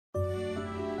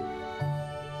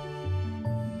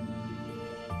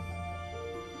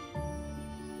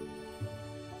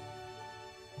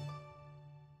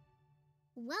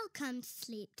Welcome to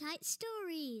Sleep Tight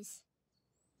Stories.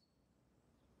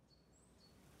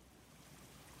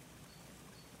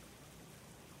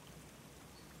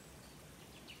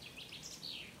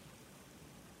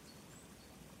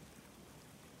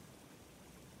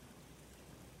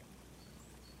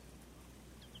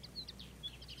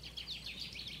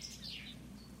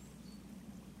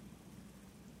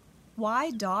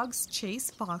 Why dogs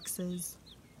chase foxes.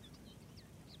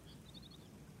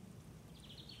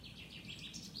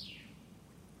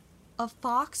 A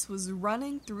fox was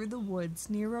running through the woods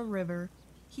near a river.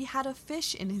 He had a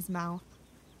fish in his mouth.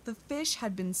 The fish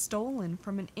had been stolen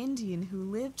from an Indian who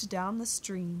lived down the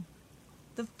stream.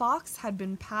 The fox had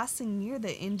been passing near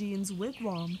the Indian's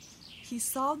wigwam. He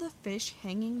saw the fish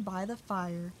hanging by the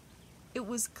fire. It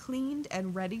was cleaned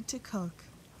and ready to cook.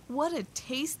 "What a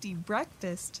tasty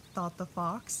breakfast," thought the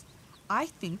fox. "I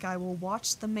think I will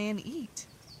watch the man eat."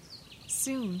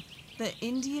 Soon, the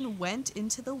Indian went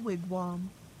into the wigwam.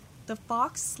 The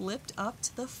fox slipped up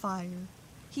to the fire.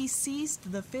 He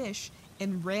seized the fish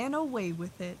and ran away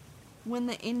with it. When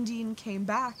the Indian came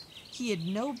back, he had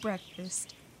no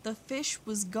breakfast. The fish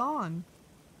was gone.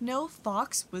 No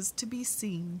fox was to be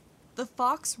seen. The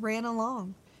fox ran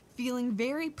along, feeling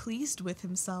very pleased with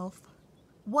himself.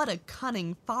 "What a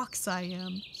cunning fox I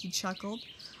am," he chuckled.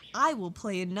 "I will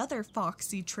play another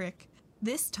foxy trick.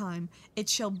 This time it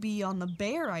shall be on the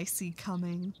bear I see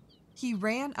coming." He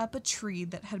ran up a tree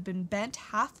that had been bent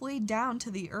halfway down to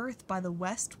the earth by the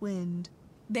west wind.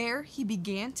 There he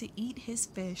began to eat his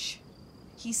fish.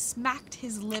 He smacked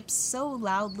his lips so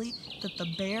loudly that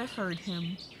the bear heard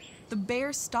him. The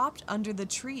bear stopped under the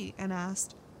tree and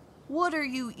asked, "What are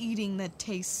you eating that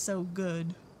tastes so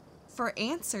good?" For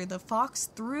answer, the fox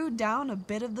threw down a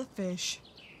bit of the fish.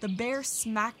 The bear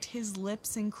smacked his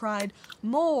lips and cried,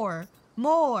 "More!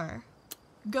 More!"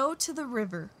 "Go to the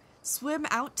river, swim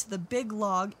out to the big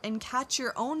log, and catch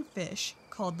your own fish,"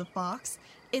 called the fox.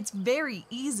 "It's very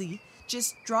easy.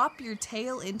 Just drop your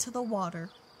tail into the water.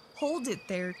 Hold it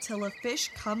there till a fish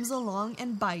comes along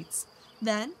and bites.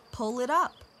 Then pull it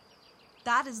up.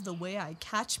 That is the way I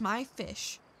catch my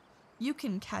fish. You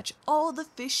can catch all the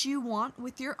fish you want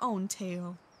with your own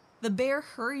tail." The bear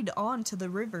hurried on to the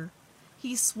river.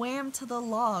 He swam to the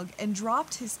log and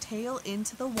dropped his tail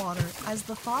into the water as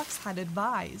the fox had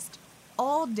advised.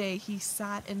 All day he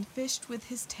sat and fished with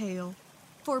his tail,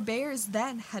 for bears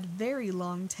then had very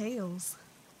long tails.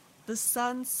 The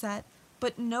sun set,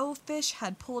 but no fish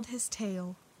had pulled his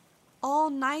tail.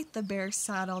 All night the bear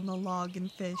sat on the log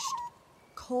and fished.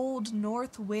 Cold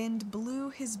north wind blew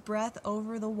his breath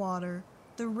over the water.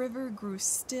 The river grew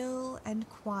still and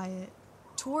quiet.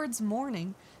 Towards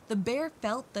morning, the bear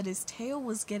felt that his tail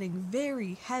was getting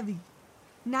very heavy.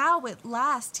 Now at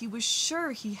last he was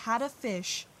sure he had a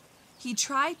fish. He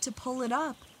tried to pull it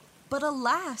up, but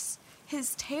alas,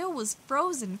 his tail was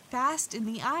frozen fast in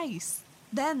the ice.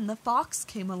 Then the fox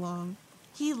came along.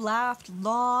 He laughed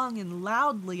long and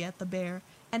loudly at the bear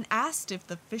and asked if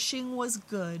the fishing was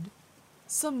good.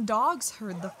 Some dogs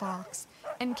heard the fox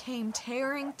and came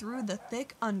tearing through the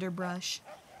thick underbrush.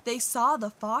 They saw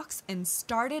the fox and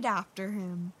started after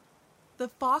him. The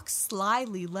fox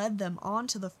slyly led them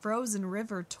onto the frozen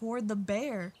river toward the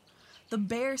bear. The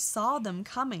bear saw them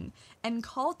coming and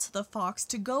called to the fox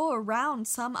to go around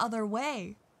some other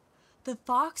way. The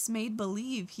fox made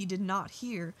believe he did not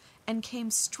hear and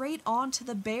came straight on to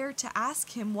the bear to ask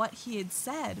him what he had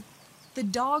said. The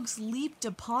dogs leaped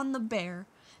upon the bear.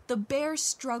 The bear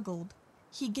struggled.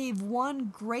 He gave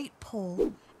one great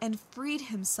pull and freed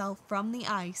himself from the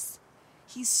ice.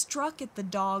 He struck at the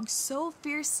dogs so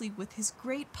fiercely with his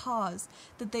great paws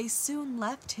that they soon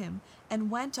left him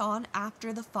and went on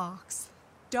after the fox.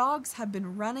 Dogs have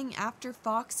been running after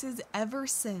foxes ever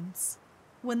since.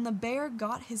 When the bear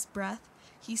got his breath,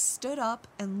 he stood up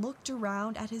and looked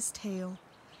around at his tail.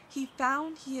 He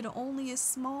found he had only a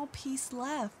small piece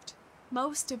left.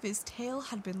 Most of his tail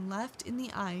had been left in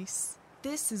the ice.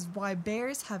 This is why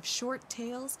bears have short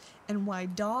tails and why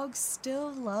dogs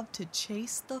still love to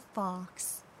chase the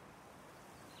fox.